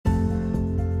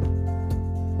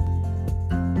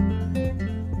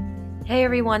Hey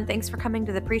everyone, thanks for coming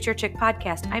to the Preacher Chick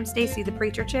podcast. I'm Stacy, the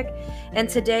Preacher Chick, and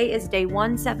today is day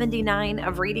 179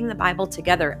 of reading the Bible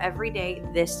together every day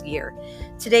this year.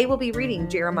 Today we'll be reading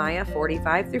Jeremiah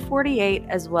 45 through 48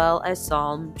 as well as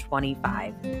Psalm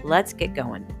 25. Let's get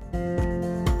going.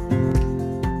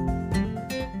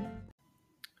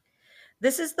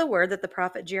 This is the word that the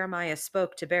prophet Jeremiah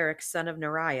spoke to Baruch, son of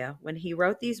Neriah, when he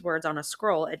wrote these words on a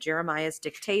scroll at Jeremiah's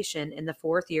dictation in the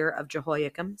 4th year of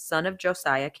Jehoiakim, son of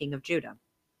Josiah, king of Judah.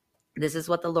 This is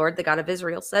what the Lord, the God of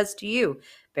Israel, says to you,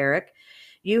 Baruch.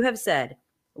 You have said,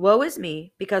 "Woe is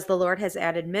me, because the Lord has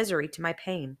added misery to my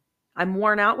pain. I'm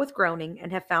worn out with groaning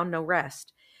and have found no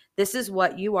rest." This is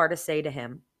what you are to say to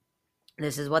him.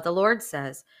 This is what the Lord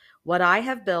says. What I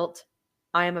have built,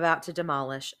 I am about to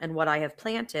demolish, and what I have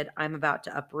planted, I am about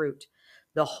to uproot,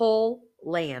 the whole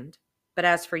land. But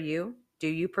as for you, do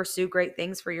you pursue great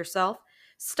things for yourself?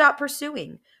 Stop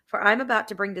pursuing, for I'm about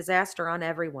to bring disaster on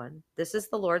everyone. This is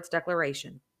the Lord's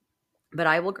declaration. But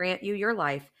I will grant you your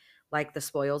life like the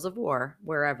spoils of war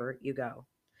wherever you go.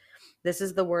 This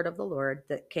is the word of the Lord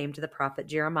that came to the prophet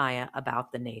Jeremiah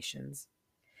about the nations.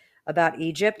 About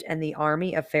Egypt and the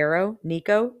army of Pharaoh,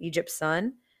 Necho, Egypt's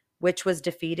son, which was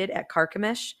defeated at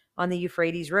Carchemish on the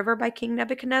Euphrates River by King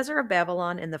Nebuchadnezzar of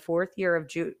Babylon in the 4th year of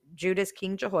Judah's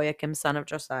king Jehoiakim, son of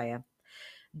Josiah.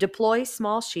 Deploy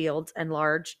small shields and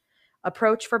large.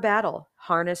 Approach for battle.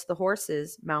 Harness the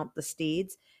horses, mount the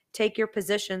steeds, take your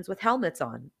positions with helmets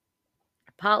on.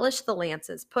 Polish the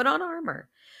lances, put on armor.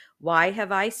 Why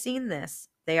have I seen this?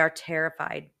 They are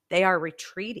terrified. They are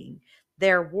retreating.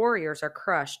 Their warriors are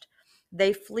crushed.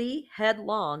 They flee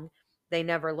headlong. They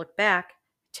never look back.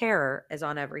 Terror is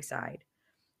on every side.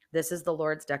 This is the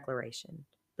Lord's declaration.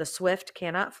 The swift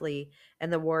cannot flee, and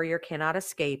the warrior cannot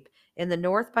escape. In the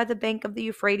north, by the bank of the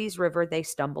Euphrates River, they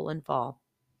stumble and fall.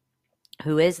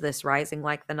 Who is this rising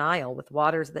like the Nile, with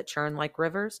waters that churn like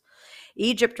rivers?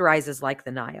 Egypt rises like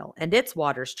the Nile, and its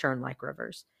waters churn like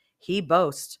rivers. He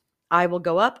boasts, I will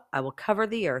go up, I will cover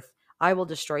the earth, I will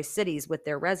destroy cities with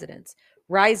their residents.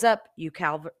 Rise up, you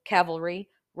cavalry,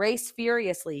 race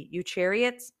furiously, you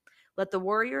chariots. Let the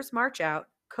warriors march out,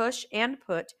 Cush and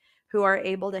Put, who are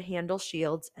able to handle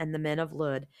shields, and the men of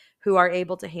Lud, who are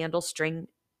able to handle string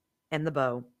and the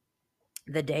bow.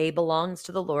 The day belongs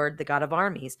to the Lord, the God of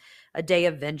armies, a day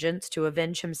of vengeance to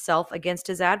avenge himself against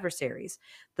his adversaries.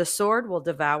 The sword will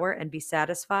devour and be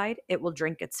satisfied. It will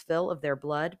drink its fill of their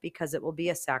blood, because it will be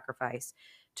a sacrifice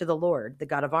to the Lord, the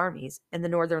God of armies, in the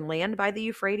northern land by the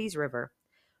Euphrates River.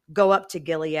 Go up to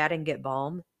Gilead and get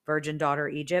balm, virgin daughter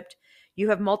Egypt. You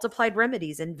have multiplied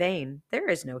remedies in vain. There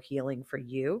is no healing for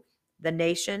you. The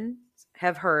nations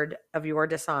have heard of your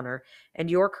dishonor,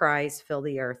 and your cries fill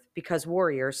the earth, because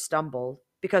warrior stumbles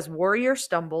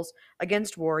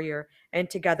against warrior, and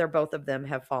together both of them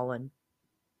have fallen.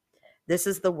 This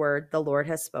is the word the Lord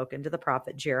has spoken to the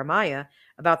prophet Jeremiah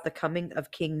about the coming of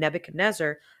King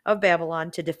Nebuchadnezzar of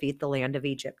Babylon to defeat the land of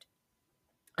Egypt.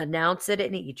 Announce it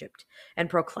in Egypt, and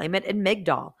proclaim it in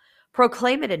Migdol.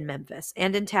 Proclaim it in Memphis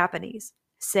and in Tahpanhes.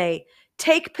 Say,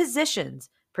 take positions.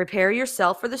 Prepare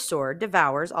yourself, for the sword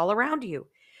devours all around you.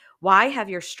 Why have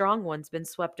your strong ones been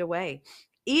swept away?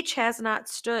 Each has not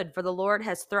stood, for the Lord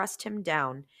has thrust him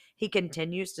down. He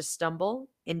continues to stumble.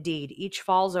 Indeed, each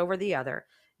falls over the other.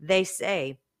 They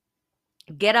say,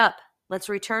 get up. Let's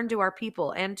return to our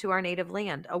people and to our native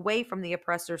land, away from the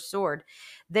oppressor's sword.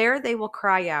 There they will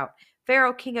cry out,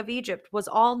 Pharaoh, king of Egypt, was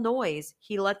all noise.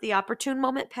 He let the opportune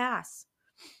moment pass.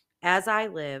 As I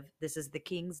live, this is the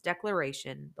king's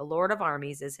declaration. The Lord of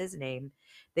armies is his name.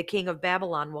 The king of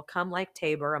Babylon will come like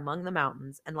Tabor among the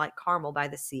mountains, and like Carmel by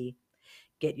the sea.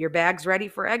 Get your bags ready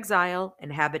for exile,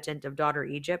 inhabitant of daughter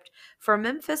Egypt, for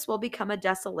Memphis will become a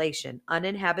desolation,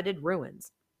 uninhabited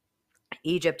ruins.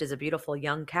 Egypt is a beautiful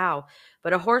young cow,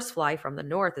 but a horsefly from the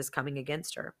north is coming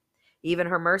against her. Even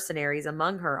her mercenaries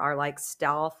among her are like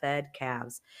stall-fed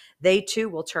calves. They too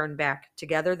will turn back.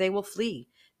 Together they will flee.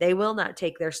 They will not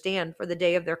take their stand, for the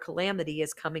day of their calamity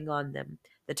is coming on them,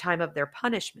 the time of their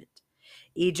punishment.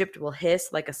 Egypt will hiss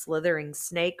like a slithering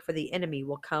snake, for the enemy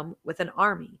will come with an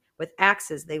army. With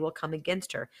axes they will come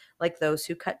against her, like those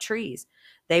who cut trees.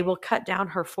 They will cut down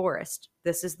her forest.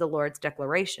 This is the Lord's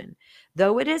declaration.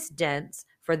 Though it is dense,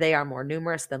 for they are more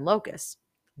numerous than locusts,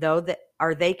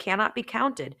 they cannot be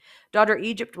counted. Daughter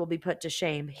Egypt will be put to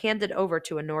shame, handed over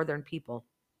to a northern people.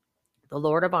 The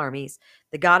Lord of armies,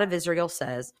 the God of Israel,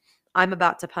 says, I'm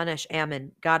about to punish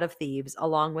Ammon, god of Thebes,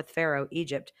 along with Pharaoh,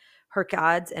 Egypt, her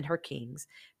gods and her kings,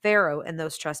 Pharaoh and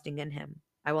those trusting in him.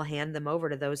 I will hand them over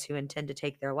to those who intend to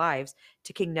take their lives,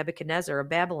 to King Nebuchadnezzar of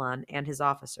Babylon and his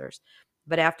officers.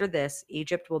 But after this,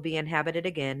 Egypt will be inhabited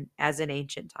again, as in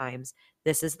ancient times.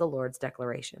 This is the Lord's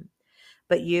declaration.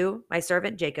 But you, my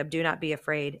servant Jacob, do not be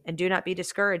afraid, and do not be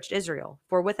discouraged, Israel,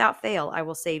 for without fail I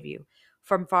will save you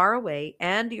from far away,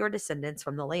 and your descendants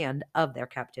from the land of their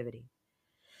captivity.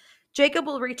 Jacob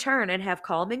will return and have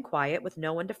calm and quiet, with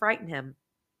no one to frighten him.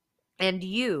 And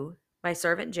you, my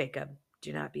servant Jacob,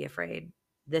 do not be afraid.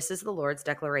 This is the Lord's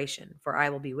declaration, for I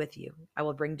will be with you. I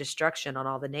will bring destruction on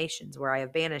all the nations where I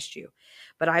have banished you,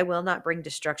 but I will not bring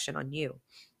destruction on you.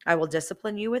 I will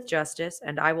discipline you with justice,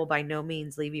 and I will by no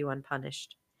means leave you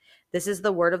unpunished. This is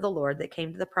the word of the Lord that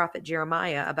came to the prophet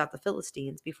Jeremiah about the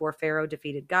Philistines before Pharaoh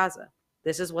defeated Gaza.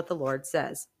 This is what the Lord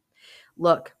says.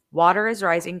 Look, water is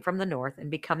rising from the north and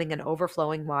becoming an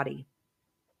overflowing wadi.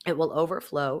 It will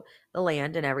overflow the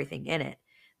land and everything in it,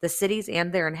 the cities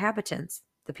and their inhabitants.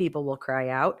 The people will cry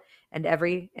out, and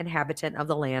every inhabitant of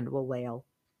the land will wail.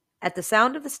 At the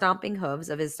sound of the stomping hoofs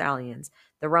of his stallions,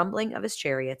 the rumbling of his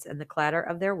chariots, and the clatter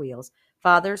of their wheels,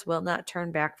 fathers will not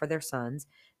turn back for their sons.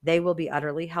 They will be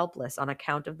utterly helpless on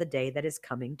account of the day that is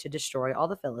coming to destroy all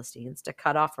the Philistines, to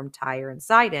cut off from Tyre and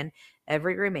Sidon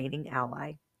every remaining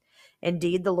ally.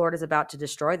 Indeed, the Lord is about to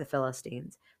destroy the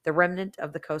Philistines, the remnant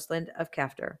of the coastland of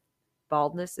Kaftor.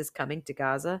 Baldness is coming to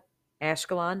Gaza.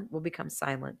 Ashkelon will become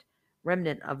silent.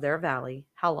 Remnant of their valley,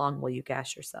 how long will you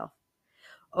gash yourself?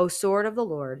 O sword of the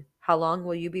Lord, how long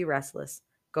will you be restless?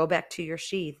 Go back to your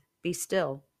sheath. Be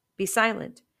still. Be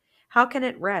silent. How can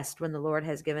it rest when the Lord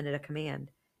has given it a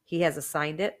command? He has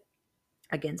assigned it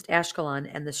against Ashkelon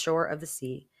and the shore of the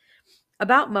sea.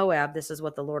 About Moab, this is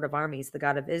what the Lord of armies, the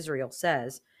God of Israel,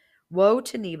 says. Woe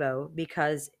to Nebo,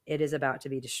 because it is about to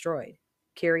be destroyed.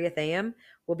 Kiriathaim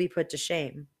will be put to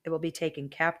shame. It will be taken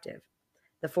captive.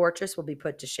 The fortress will be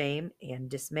put to shame and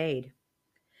dismayed.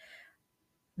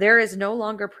 There is no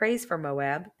longer praise for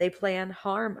Moab. They plan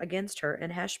harm against her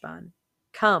in Heshbon.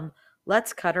 Come,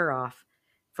 let's cut her off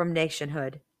from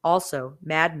nationhood. Also,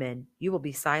 madmen, you will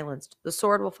be silenced. The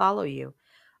sword will follow you.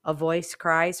 A voice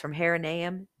cries from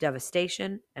Haranaim,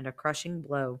 devastation and a crushing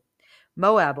blow.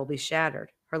 Moab will be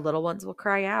shattered. Her little ones will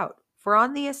cry out. For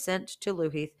on the ascent to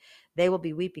Luhith, they will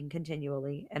be weeping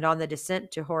continually, and on the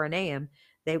descent to Horonaim,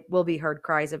 they will be heard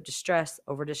cries of distress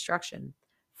over destruction.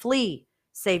 Flee,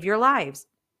 save your lives.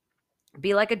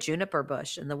 Be like a juniper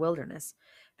bush in the wilderness.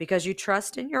 Because you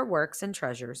trust in your works and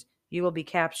treasures, you will be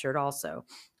captured also.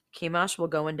 Chemosh will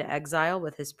go into exile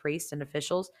with his priests and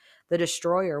officials. The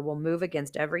destroyer will move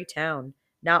against every town.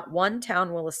 Not one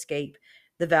town will escape.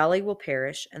 The valley will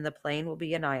perish, and the plain will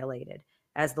be annihilated,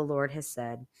 as the Lord has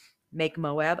said. Make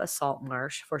Moab a salt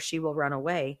marsh, for she will run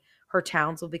away. Her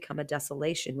towns will become a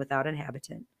desolation without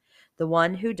inhabitant. The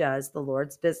one who does the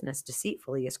Lord's business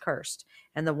deceitfully is cursed,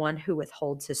 and the one who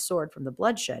withholds his sword from the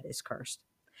bloodshed is cursed.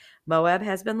 Moab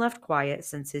has been left quiet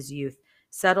since his youth,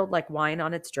 settled like wine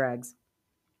on its dregs.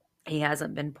 He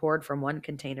hasn't been poured from one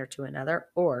container to another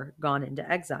or gone into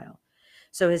exile.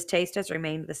 So his taste has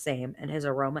remained the same, and his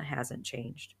aroma hasn't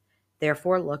changed.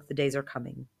 Therefore, look, the days are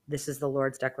coming. This is the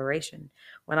Lord's declaration,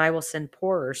 when I will send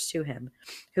pourers to him,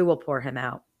 who will pour him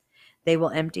out. They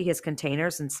will empty his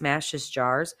containers and smash his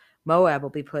jars. Moab will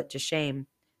be put to shame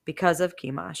because of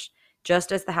Chemosh,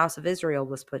 just as the house of Israel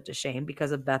was put to shame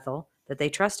because of Bethel that they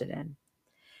trusted in.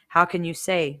 How can you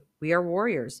say, we are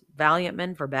warriors, valiant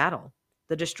men for battle?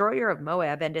 The destroyer of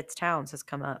Moab and its towns has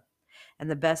come up, and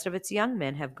the best of its young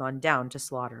men have gone down to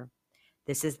slaughter.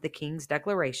 This is the king's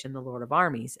declaration. The Lord of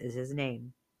armies is his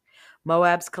name.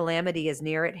 Moab's calamity is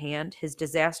near at hand. His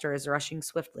disaster is rushing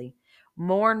swiftly.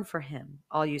 Mourn for him,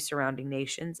 all you surrounding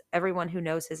nations, everyone who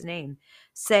knows his name.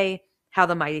 Say, how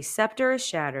the mighty scepter is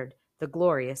shattered, the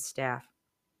glorious staff.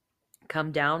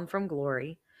 Come down from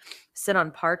glory, sit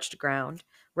on parched ground,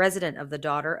 resident of the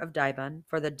daughter of Dibon,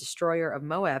 for the destroyer of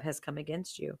Moab has come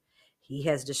against you. He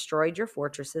has destroyed your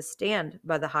fortresses. Stand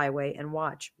by the highway and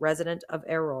watch, resident of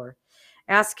Eror.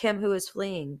 Ask him who is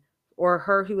fleeing, or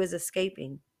her who is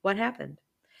escaping, what happened?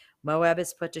 Moab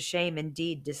is put to shame,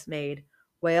 indeed dismayed.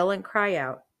 Wail and cry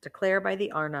out. Declare by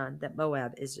the Arnon that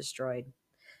Moab is destroyed.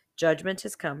 Judgment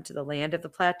has come to the land of the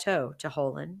plateau, to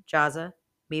Holon, Jaza,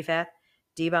 Mephath,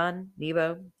 Dibon,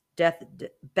 Nebo,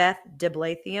 Beth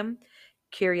Diblathaim,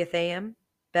 Kiriathaim,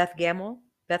 Beth Gamel,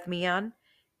 Beth Meon,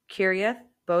 Kiriath,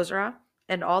 Bozrah,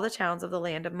 and all the towns of the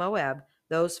land of Moab,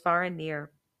 those far and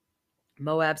near.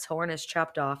 Moab's horn is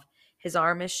chopped off, his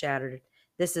arm is shattered.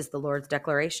 This is the Lord's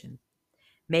declaration.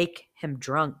 Make him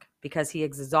drunk, because he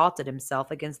exalted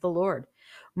himself against the Lord.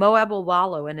 Moab will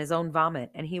wallow in his own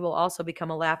vomit, and he will also become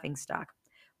a laughingstock.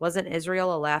 Wasn't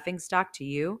Israel a laughingstock to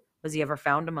you? Was he ever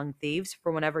found among thieves?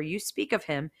 For whenever you speak of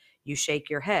him, you shake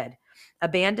your head.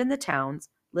 Abandon the towns,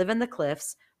 live in the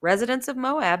cliffs, Residents of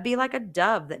Moab, be like a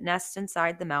dove that nests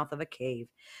inside the mouth of a cave.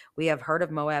 We have heard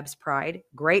of Moab's pride,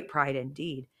 great pride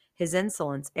indeed, his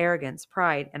insolence, arrogance,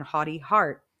 pride, and haughty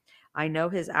heart. I know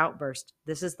his outburst.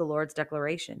 This is the Lord's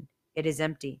declaration. It is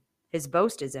empty. His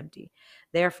boast is empty.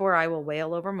 Therefore, I will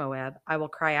wail over Moab. I will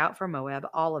cry out for Moab,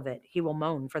 all of it. He will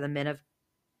moan for the men of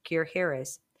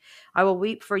Kirheres. I will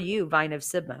weep for you, vine of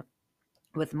Sibmah,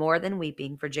 with more than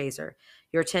weeping for Jazer.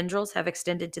 Your tendrils have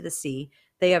extended to the sea.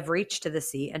 They have reached to the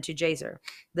sea and to Jazer.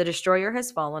 The destroyer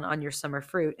has fallen on your summer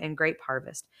fruit and grape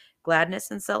harvest.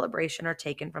 Gladness and celebration are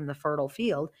taken from the fertile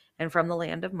field and from the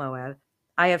land of Moab.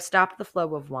 I have stopped the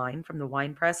flow of wine from the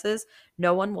wine presses.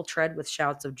 No one will tread with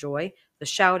shouts of joy. The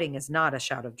shouting is not a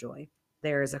shout of joy.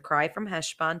 There is a cry from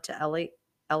Heshbon to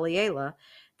Eliela.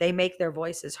 They make their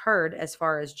voices heard as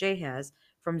far as Jahaz,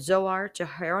 from Zoar to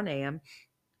Horonaim,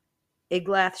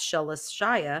 Eglath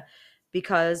Shelishiyah,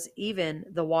 because even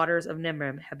the waters of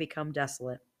Nimrim have become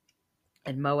desolate.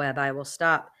 And Moab I will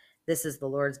stop. This is the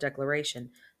Lord's declaration.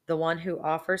 The one who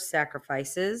offers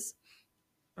sacrifices.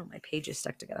 Oh, my page is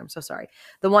stuck together. I'm so sorry.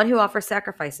 The one who offers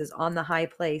sacrifices on the high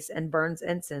place and burns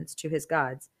incense to his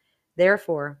gods.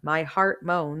 Therefore, my heart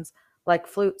moans like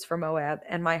flutes for Moab,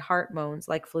 and my heart moans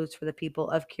like flutes for the people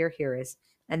of Kirheres.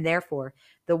 And therefore,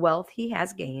 the wealth he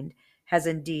has gained has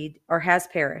indeed, or has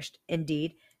perished.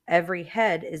 Indeed, every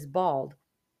head is bald,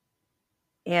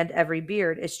 and every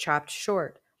beard is chopped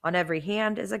short. On every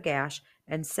hand is a gash,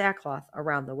 and sackcloth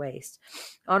around the waist.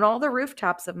 On all the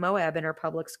rooftops of Moab and her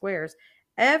public squares,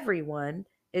 everyone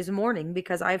is mourning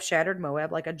because I have shattered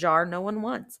Moab like a jar no one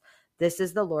wants. This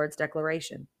is the Lord's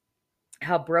declaration.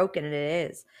 How broken it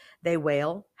is. They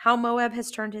wail, how Moab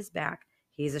has turned his back.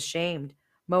 He is ashamed.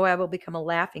 Moab will become a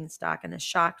laughing stock and a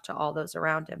shock to all those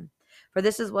around him. For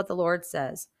this is what the Lord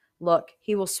says. Look,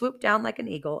 he will swoop down like an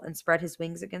eagle and spread his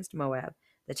wings against Moab.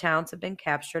 The towns have been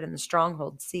captured and the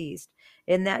strongholds seized.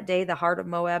 In that day, the heart of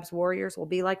Moab's warriors will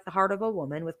be like the heart of a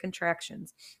woman with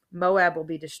contractions. Moab will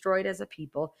be destroyed as a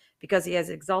people because he has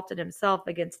exalted himself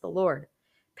against the Lord.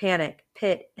 Panic,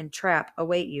 pit, and trap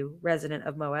await you, resident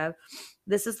of Moab.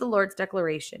 This is the Lord's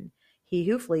declaration. He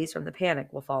who flees from the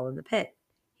panic will fall in the pit.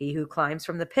 He who climbs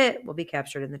from the pit will be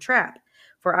captured in the trap.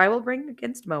 For I will bring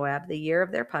against Moab the year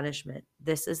of their punishment.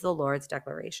 This is the Lord's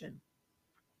declaration.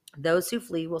 Those who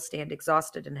flee will stand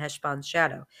exhausted in Heshbon's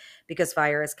shadow, because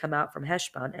fire has come out from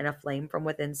Heshbon and a flame from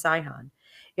within Sihon.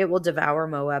 It will devour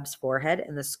Moab's forehead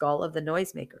and the skull of the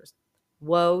noisemakers.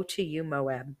 Woe to you,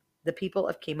 Moab! The people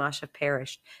of Chemosh have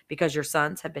perished, because your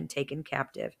sons have been taken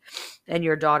captive, and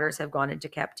your daughters have gone into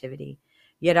captivity.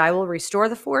 Yet I will restore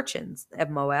the fortunes of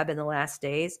Moab in the last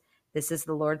days. This is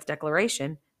the Lord's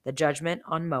declaration. The judgment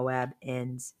on Moab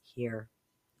ends here.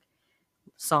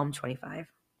 Psalm 25.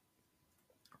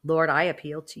 Lord, I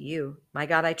appeal to you. My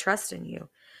God, I trust in you.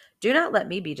 Do not let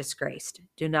me be disgraced.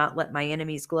 Do not let my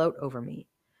enemies gloat over me.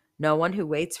 No one who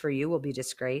waits for you will be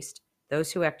disgraced.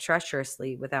 Those who act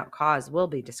treacherously without cause will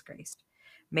be disgraced.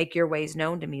 Make your ways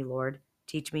known to me, Lord.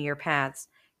 Teach me your paths.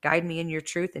 Guide me in your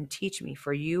truth and teach me,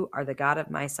 for you are the God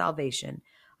of my salvation.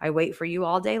 I wait for you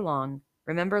all day long.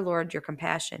 Remember, Lord, your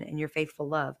compassion and your faithful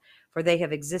love, for they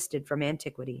have existed from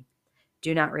antiquity.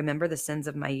 Do not remember the sins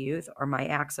of my youth or my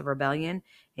acts of rebellion.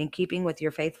 In keeping with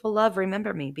your faithful love,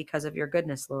 remember me because of your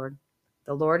goodness, Lord.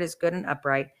 The Lord is good and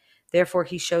upright. Therefore,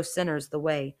 he shows sinners the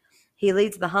way. He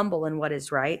leads the humble in what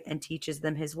is right and teaches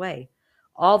them his way.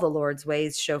 All the Lord's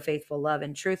ways show faithful love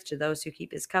and truth to those who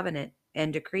keep his covenant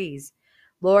and decrees.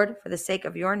 Lord, for the sake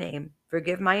of your name,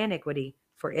 forgive my iniquity,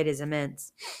 for it is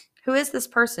immense. Who is this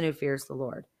person who fears the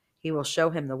Lord? He will show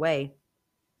him the way.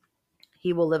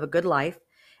 He will live a good life,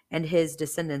 and his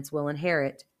descendants will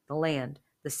inherit the land.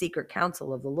 The secret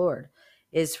counsel of the Lord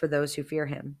is for those who fear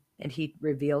him, and he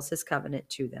reveals his covenant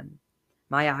to them.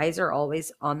 My eyes are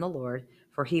always on the Lord,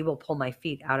 for he will pull my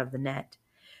feet out of the net.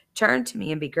 Turn to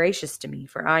me and be gracious to me,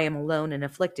 for I am alone and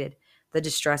afflicted. The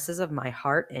distresses of my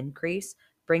heart increase.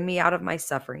 Bring me out of my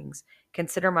sufferings.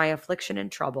 Consider my affliction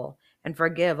and trouble, and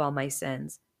forgive all my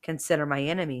sins. Consider my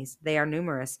enemies. They are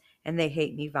numerous, and they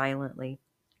hate me violently.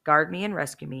 Guard me and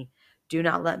rescue me. Do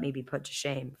not let me be put to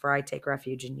shame, for I take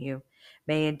refuge in you.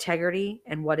 May integrity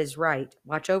and what is right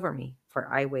watch over me, for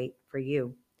I wait for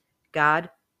you. God,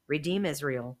 redeem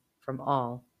Israel from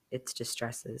all its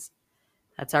distresses.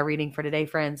 That's our reading for today,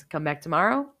 friends. Come back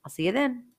tomorrow. I'll see you then.